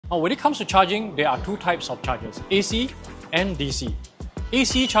Now, when it comes to charging, there are two types of chargers, AC and DC.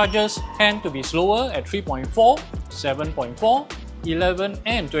 AC chargers tend to be slower at 3.4, 7.4, 11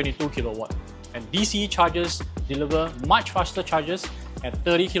 and 22 kilowatt. And DC chargers deliver much faster charges at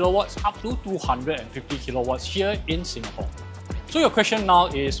 30 kilowatts up to 250 kilowatts here in Singapore. So your question now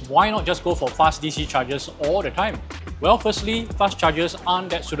is, why not just go for fast DC chargers all the time? Well, firstly, fast chargers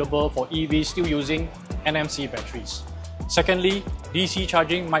aren't that suitable for EVs still using NMC batteries. Secondly, DC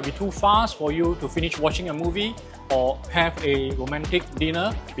charging might be too fast for you to finish watching a movie or have a romantic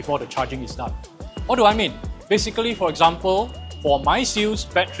dinner before the charging is done. What do I mean? Basically, for example, for my Seal's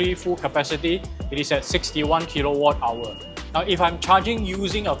battery full capacity, it is at 61 kilowatt hour. Now, if I'm charging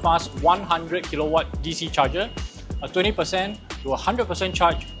using a fast 100 kilowatt DC charger, a 20% to 100%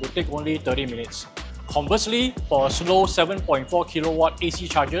 charge will take only 30 minutes. Conversely, for a slow 7.4 kilowatt AC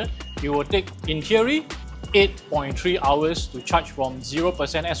charger, it will take, in theory, 8.3 hours to charge from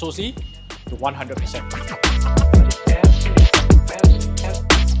 0% SOC to 100%.